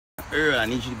Earl, I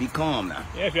need you to be calm now.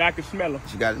 Yes, I can smell her.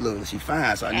 She got look, she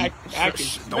fine, so I need. I can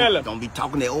smell her. Don't be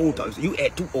talking that old talk. You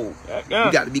act too old. Yeah.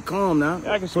 You got to be calm now.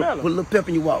 I can smell her. Put a little pep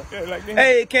in your walk. Yeah, like this.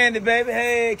 Hey, Candy, baby.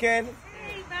 Hey, Candy.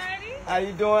 Hey, buddy. How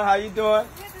you doing? How you doing?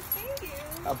 Good to see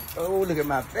you. Oh, look at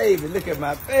my baby. Look at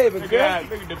my baby, Look girl. at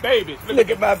the babies. Look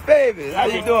at my baby. How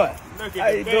you doing? Look at How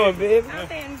you the doing, baby? I'm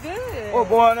doing good. What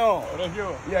going on? Oh, that's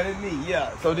yours. Yeah, that's me.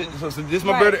 Yeah. So this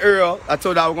my brother Earl. I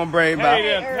told you I was gonna bring him by.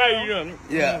 Hey, how you doing?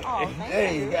 Yeah. Oh,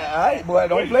 Hey, all right, boy.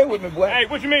 Don't play with me, boy. Hey,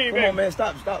 what you mean, Come baby? on, man.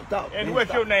 Stop. And Man, what's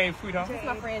stop. your name, sweetheart? This is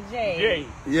my friend Jay. Jay.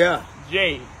 Yeah.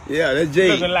 Jay. Yeah, that's Jay.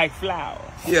 Looking like flowers.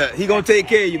 Yeah, he gonna take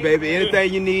care of you, baby.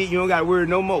 Anything you need, you don't gotta worry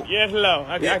no more. Yes, Lord.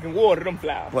 I can water them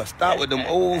flowers. But stop with them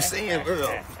old saying,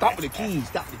 Earl. Stop with the keys.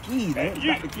 Stop the keys, man.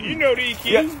 Stop the keys. You know these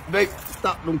keys. Yeah, baby.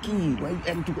 Stop them keys. Why you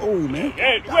acting too old, man?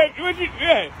 What you?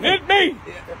 It's me.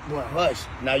 Yeah, boy, hush.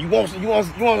 Now you want them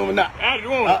or not? I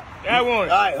want it. I want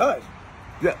it. All right, hush.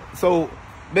 Yeah. So,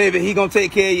 baby, he gonna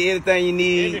take care of you. Anything you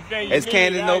need. Anything you As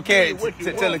Candy, need, no I'll give you Candy. what you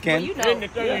Tell her, want. Candy. Well, you know.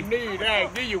 Anything you need, I'll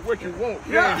give you what you want.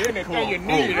 Yeah. Anything you Come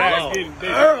need, on, I'll give you.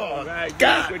 Earl, I'll give you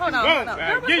God. what you Hold on, want. hold on.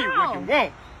 I'll Girl, give you what's what you wrong?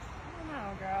 want.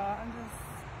 No, girl. I'm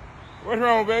just... What's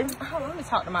wrong, baby? Hold on, let me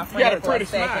talk to my got a friend for a pretty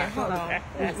second. smile. Hold on. Let's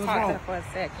What's talk to wrong? her for a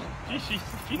second.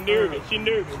 She nervous. She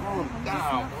nervous. Calm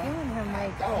down, boy. Feeling him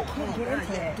like, I can't get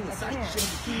into that. Do a I side can't. shake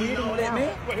the keys and all that,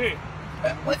 man. What here?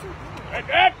 What?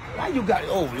 That. Why you got?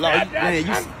 Oh Lord,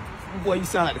 man, boy, you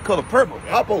sound like the color purple.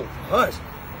 Hop over, hush.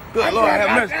 Good Lord, have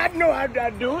mercy. I know how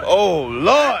to do it. Oh Lord,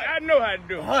 I know how to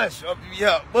do it. hush.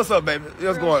 Yeah, what's up, baby? What's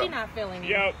Girl, going she on? not feeling you.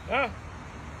 Yo, huh?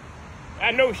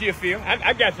 I know she'll feel.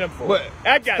 I got something for What? her.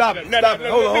 I got Stop something. it, stop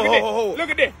it. Hold on, hold. Look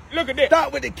at this. Look at this.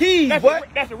 Stop with the keys, That's boy.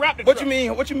 that's a wrap. What you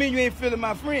mean? What you mean you ain't feeling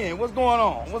my friend? What's going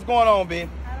on? What's going on, baby?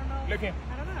 I don't know. Look here.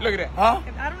 I don't know. Look at that. Huh?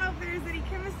 I don't know if there's any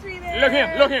chemistry there. Look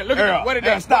here. Look here. Look at Earl, that. What is Earl,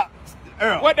 that? stop.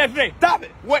 Earl, What that say? Stop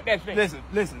it. What that say?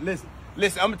 Listen.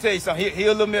 I'm gonna tell you something. He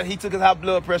a little. He took his high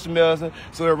blood pressure medicine,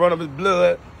 so he'll run up his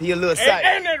blood. He a little sick.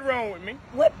 Ain't that wrong with me?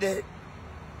 What the?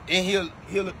 And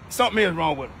he'll something is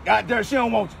wrong with him. God damn, she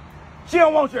don't want you. She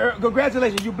don't want you. Earl.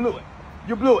 Congratulations, you blew it.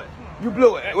 You blew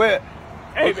it. Well,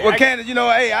 Hey, well, Candace, you know,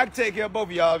 hey, I can take care of both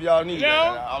of y'all if y'all need it. No.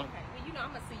 Okay, well, you know I'm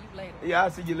going to see you later. Yeah,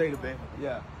 I'll see you later, baby.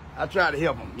 Yeah, I try to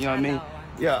help him. You know what I mean? I know.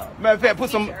 Yeah. Matter of fact,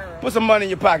 put some money in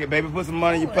your pocket, baby. Put some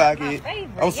money in your That's pocket. my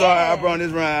favorite, I'm sorry I yes. brought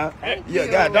this round. Thank Yeah,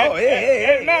 you. God, dog.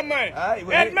 Hey. That's my money. All right, well,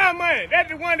 That's hey. my money. That's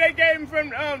the one they gave me from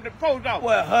the post office.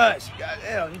 Well, hush. God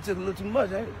damn, you took a little too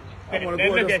much, ain't it? I want to Now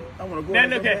go look there. at- I want to go now there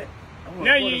look so at- bad. I wanna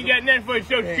Now go you there ain't so- got nothing for your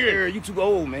Social Man, Security. Earl, you too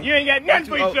old, man. You ain't got nothing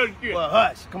for your Social Security. Well,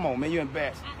 hush. Come on, man. You're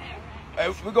embarrassed. Hey,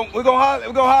 we're gonna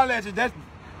holler at you.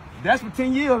 That's for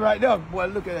 10 years right there, boy.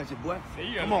 Look at that shit, boy.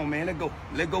 Yeah. Come on, man. Let go,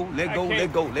 I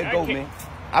can't. man.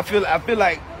 I feel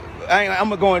like I'm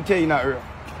gonna go and tell you now, Earl.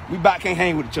 We about can't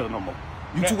hang with each other no more.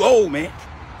 You too old, man.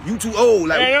 You too old.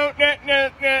 Like,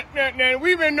 Now,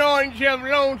 we've been knowing each other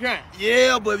a long time.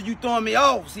 yeah, but if you throwing me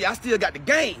off, see, I still got the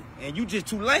game, and you just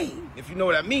too lame. If you know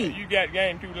what I mean. You got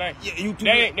game too late. Yeah, you too.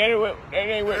 That ain't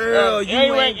what. Earl, you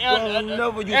ain't gonna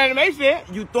never. Anime said.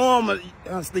 You throw them,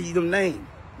 honestly, them names.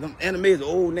 Them anime is an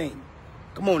old name.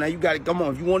 Come on now, you got to come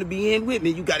on. If you want to be in with me,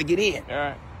 you got to get in.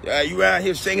 All right. You around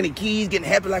here shaking the keys, getting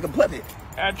happy like a puppet.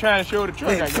 I'm trying to show the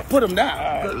truck. Man, put them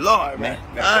down. Good Lord, man.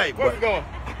 All right, Where boy. we going?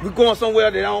 We're going somewhere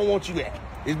that I don't want you at.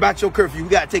 It's about your curfew. We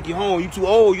got to take you home. You too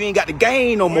old. You ain't got the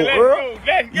game no more, let's Earl. go,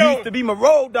 let's You go. used to be my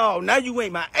road dog. Now you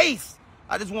ain't my ace.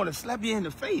 I just want to slap you in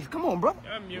the face. Come on, bro.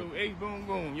 I'm your ace boom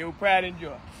boom, your pride and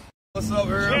joy. What's up,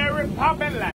 Earl? Cherry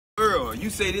poppin' like. Earl, you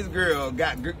say this girl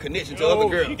got good connection to other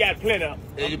girls. She got plenty of.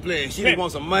 Hey, you playing. She just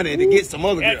want some money to get some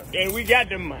other girls. And we got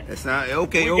the money. That's not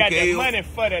okay. We got the money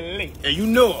for the link. And you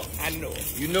know her. I know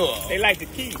it. You know her. They like the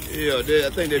keys. Yeah, I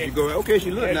think that you go. Okay,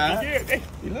 she look now.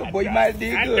 You look, boy. You might have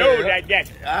did I good. know Earl. that got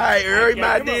you. All right, Earl. You might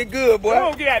have did good, boy. Come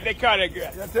on, get out that car, that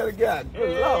girl. I tell the guy.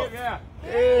 Good Lord. Yeah.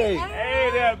 Hey. Hey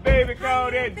there, baby, call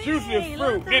that juicy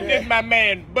fruit. This my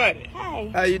man, Buddy.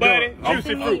 Hey. How you Buddy, doing?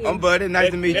 juicy fruit. I'm Buddy.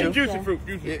 Nice to meet That's you. juicy fruit.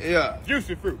 Yeah.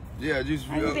 Juicy fruit. Yeah, juicy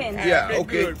How you fruit. been? Yeah, Been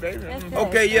okay. good, baby. That's good.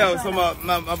 Okay, yeah. So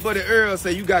my buddy Earl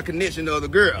say you got connection to other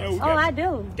girls. Oh, I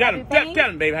do. Tell You him, be paying? tell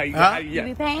him, baby, how you Huh? got. You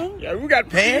be paying? Yeah, we got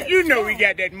Paying? You know we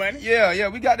got that money. Yeah,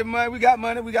 we got the money. We got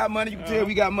money. We got money. You can tell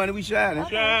we got money. We shining.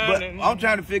 Shining. But I'm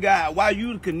trying to figure out why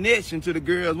you the connection to the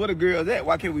girls. Where the girls at?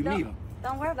 Why can't we meet them?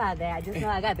 Don't worry about that. I just know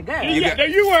I got the girl.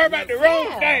 You worry about the wrong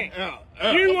Yeah. thing.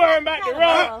 You worry about the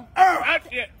wrong.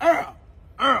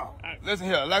 Earl. Listen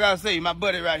here, like I say, my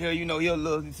buddy right here, you know, he'll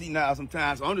love to see now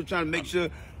sometimes. So I'm just trying to make sure,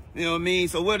 you know what I mean.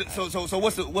 So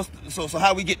so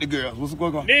how we get the girls? What's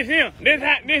going on? This him. This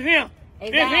him. This him.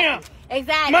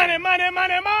 Exactly. Money.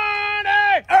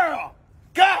 Earl,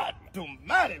 God,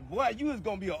 Almighty, boy, you is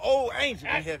gonna be an old angel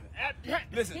in heaven.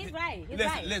 Listen, He's right. He's listen,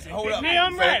 right. listen, hold up. Me,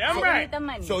 I'm right. I'm right. The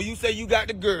money. So you say you got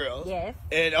the girls. Yes.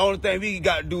 And the only thing we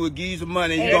got to do is give you some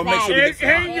money and you gonna make sure we get some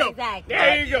There money. you go. Exactly.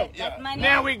 There you go. That's money.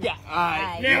 Now we got.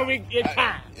 Alright. Now it's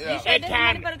time. Yeah. You sure this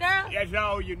money for the girl? That's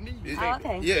all you need. Oh,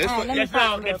 okay. Yeah, it's All for- right, let me That's find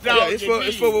all. a little That's bit. all. Yeah,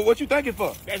 it's for what you think it's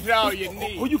for. That's all you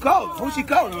need. Who you calling? Who she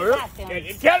calling, Earl?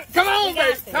 Come on,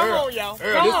 baby. Come Earl. on, y'all.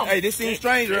 Earl, Come on. hey, this seems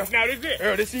strange, Earl. Now this it.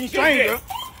 Earl, this seems strange, Earl.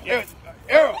 Yeah.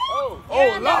 Earl. Oh. Oh,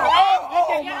 Lord.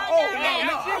 Oh, Yeah.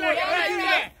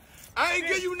 no. I ain't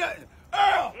give you nothing.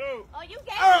 Earl. Oh, you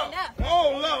gave Earl. me enough.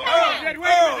 Oh, Lord. Wait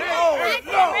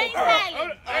a minute.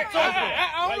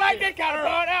 I don't like that kind of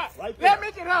thought. Let me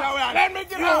get up. Let me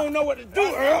get You up. don't know what to do,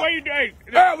 Earl. What you doing?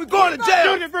 Earl, we going to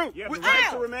jail. Juicy fruit.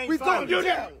 We going to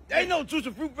jail. Ain't no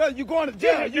juicy fruit, brother. You going to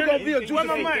jail. You gonna be a juicy Where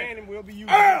my fruit. money?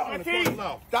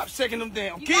 Earl, stop shaking them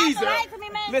damn You keys, got the Earl. right to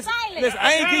remain Listen, silent. listen,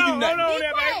 I ain't give you nothing. Hold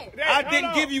on, I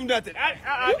didn't give you nothing.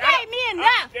 You gave me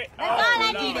enough. That's all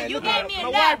I needed. You gave me My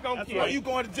enough. wife gonna kill Earl, you. you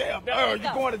going to jail. Let's Earl, you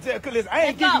go. going to jail. Cause listen, I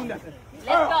ain't give Let's you go. nothing.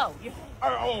 Let's go.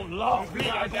 Earl, oh Lord, this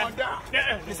house going down.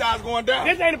 This house going down.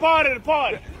 This ain't a part of the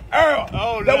party. Earl,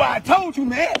 Oh, that's Lord. why I told you,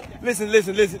 man. Listen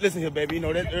here, baby. You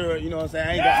know that Earl, you know what I'm saying?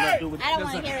 I ain't got nothing to do with it. I don't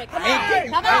want to hear it. Come I ain't on.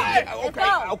 give- Come I ain't- on. Let's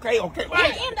go. Okay.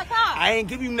 Get in the car. I ain't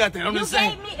give you nothing. I'm You just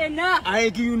saying. gave me enough. I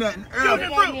ain't give you nothing. Earl,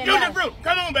 Juicy fruit.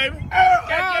 Come on, baby.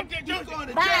 Earl, Juicy. you going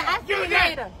to Bye. jail. I'll see you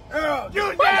later. Earl, You put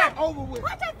jail. that over with.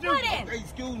 Put your foot in. Hey,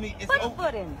 excuse me. It's Put your over.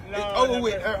 foot in. It's over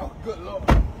with, Earl. Good Lord.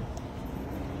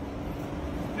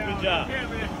 Good job. You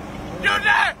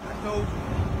there? I told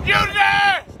you. You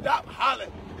there? Stop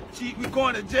hollering. We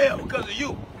going to jail because of you.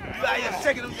 You out here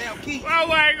checking them damn keys. My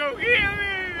wife gonna kill me.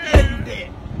 Yeah, you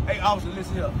dead. Hey, officer,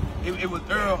 listen here. It was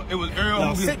Earl. It was Earl. No,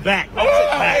 who sit back.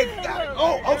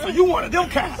 So you one of them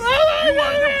kinds. You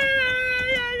one of them.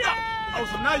 Oh,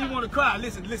 so now you want to cry.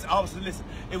 Listen, officer, listen.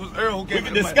 It was Earl who gave me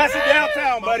the money. Discuss it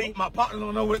downtown, buddy. My partner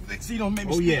don't know what. See, don't make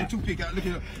me spit the toothpick out. Look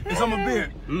at her. It's on my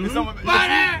beard. It's on my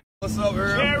beard. What's up,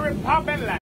 Earl? Cherry popping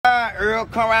like. All right, Earl,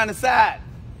 come around the side.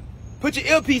 Put your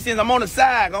earpiece in. I'm on the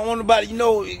side. I don't want nobody, you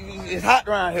know, it's hot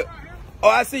around here. Oh,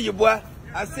 I see you, boy.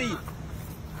 I see you.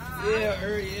 Yeah,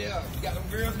 Earl, yeah. You got them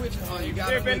girls with you, huh? You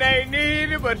got If them it ain't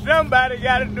needed, but somebody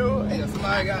gotta do it. Yeah,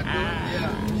 somebody got to do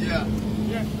it. Yeah.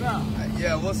 Yes, sir.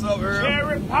 Yeah, what's up, Earl?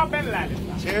 Cherry popping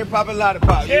lollipop. Cherry popping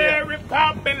lollipop. Cherry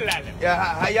popping lollipop. Yeah,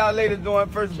 how y'all ladies doing,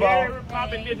 first of all? Cherry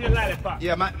popping this is lollipop.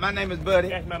 Yeah, my name is Buddy.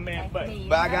 That's my man, Buddy.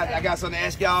 But I got something to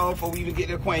ask y'all before we even get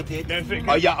acquainted. That's it.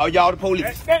 Are y'all the police?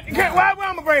 Why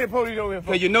am I bringing the police over here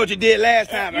for? Cause you know what you did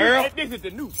last time, Earl. This is the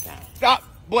new time. Stop.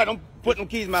 Boy, don't put them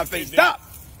keys in my face. Stop.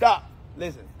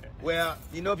 Listen. Well,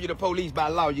 you know if you're the police by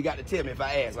law, you got to tell me if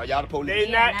I ask. Are y'all the police?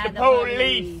 They not the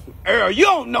police. Earl, you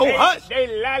don't know. Hush. They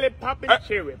lollipop and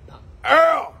cherry pop.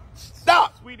 Earl,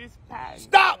 stop. Sweetest pie.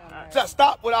 Stop. Just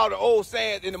stop with all the old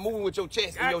sayings and the moving with your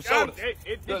chest and your shoulders.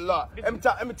 Good Lord. Let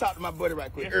me talk to my buddy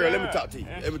right quick. Earl, let me talk to you.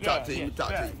 Let me talk to you. Come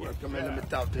here, let me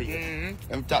talk to you.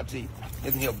 Let me talk to you.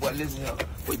 Listen here, boy. Listen here.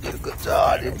 We did a good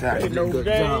job this time. We did a good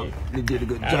job. We did a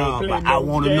good job. But I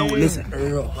want to know. Listen,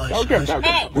 Earl,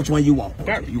 hush. Which one you want?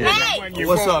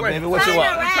 What's up, baby? What you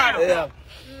want? Yeah.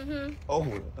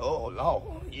 Oh, Lord.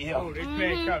 Yeah. Oh, this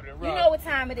man coming You know what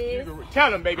time it is.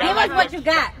 Tell him, baby. Give us what you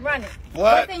got. Run it.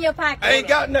 What? What's in your pocket? I ain't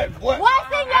got nothing. What? What's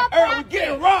in your Earl, pocket? we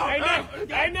getting wrong.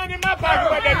 Ain't nothing in my pocket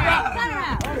but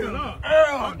that Turn around.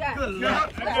 Earl, good Lord.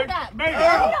 What you got? baby. You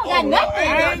don't got nothing.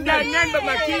 I ain't got nothing but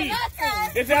my keys.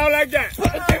 It's all like that. It's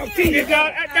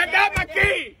all, that's my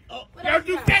key. Don't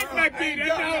you take my key.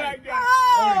 That's all like that.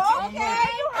 Oh, okay.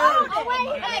 Oh, wait.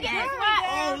 You gotta get this right.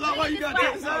 Oh, Lord, why you got to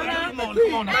take this out? Come on.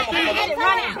 Get it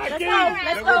right. Let's go.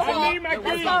 Let's go. I need my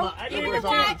Let's key. go. I Give need me my the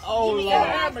watch. key. Oh, Give me your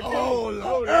Lord. watch. Oh,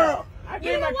 Lord. Earl, I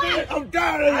need my key. I'm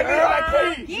down in I here. need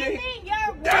my key. Give me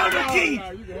your Down the watch. keys.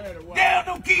 You can have the watch. Down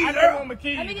them keys, I just Earl. want my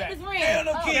keys Let me get back. this ring. Down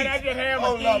them Oh. keys. Can I just have my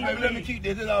Oh, keys? Lord, baby, let me keep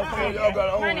this. This all for you. Y'all got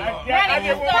to hold Run it. on.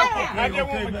 I just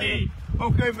want my keys.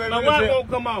 Okay, baby. My listen wife here. won't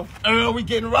come on. Earl, we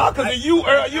getting rocked because of you,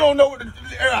 Earl. You don't know what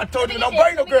Earl, I told you, don't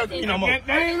bring no girls to me no more. That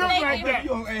ain't look like that.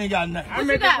 You ain't got nothing. What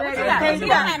you got? What you got? You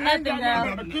got nothing, girl.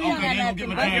 Okay, they ain't gonna get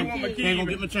my chain. They ain't gonna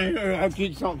get my chain. I'll get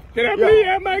you something. Can I please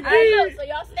have my All right, look, keys? so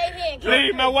y'all stay here and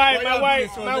Please, my wife.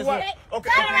 Okay.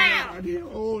 Turn around.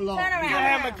 Oh, Lord. Turn Can I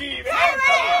have my around. keys? Turn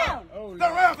around. Turn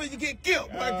around before you get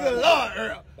killed. My good Lord,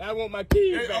 Earl. I want my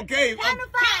keys back. Okay. Count to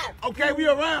five. Okay, we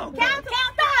around. Count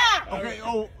five. Okay,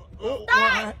 oh,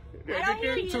 Five. 1, I don't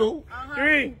hear you. 2,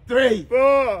 3, 3,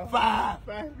 4, 5.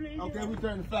 5, please. Okay, we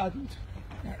turn to 5.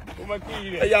 Put my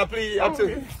keys Hey, y'all, please, y'all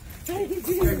too. Thank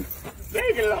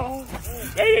you, Lord.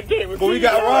 Thank you, But we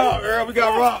got robbed, Earl. We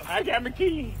got robbed. I got my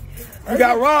keys. You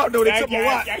got robbed though. They took my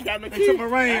watch. I got my keys. They took my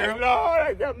ring, Earl. Lord,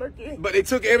 I got my keys. But they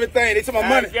took everything. They took my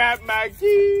money. I got my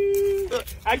keys.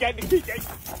 I got the keys.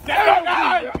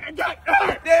 I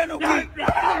got There no key.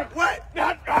 What?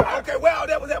 Okay, well,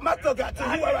 that was at my stuff got to you.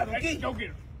 I got no key. Go get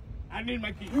them. I need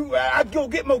my keys. I go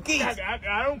get more keys.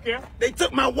 I don't care. They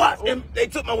took my watch and they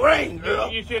took my ring, girl.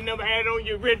 You should never had it on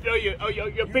your wrist or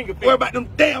your finger. Worry about them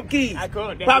damn keys. I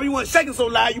couldn't. Probably you wasn't shaking so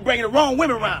loud, you bringing the wrong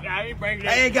women around. I ain't bringing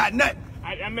that. I ain't got nothing.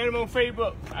 I met them on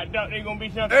Facebook. I thought they gonna be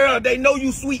something. Earl, they know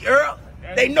you sweet, Earl.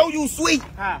 They know you sweet.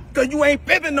 How? Cause you ain't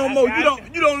pimping no more. You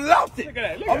don't lost it. Look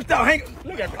at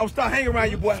that. I'm start hanging around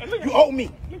you, boy. You owe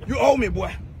me. You owe me,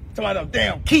 boy. Talking about them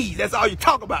damn keys. That's all you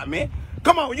talk about, man.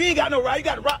 Come on, you ain't got no right. You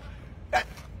got to rock.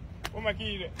 Where my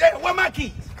keys at? Damn, where my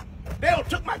keys? They don't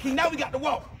took my keys. Now we got to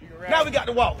walk. Now we got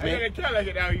to walk, man.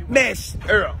 Man,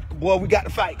 Earl, boy, we got to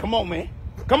fight. Come on, man.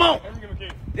 Come on. Let me get my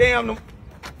keys.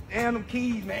 Damn them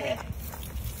keys, man.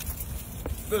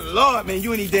 Good Lord, man,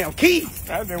 you ain't these damn keys.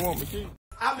 I didn't want my keys.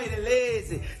 I made her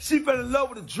lazy. She fell in love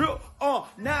with the drill. Now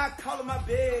I call her my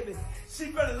baby. She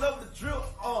fell in love with the drill.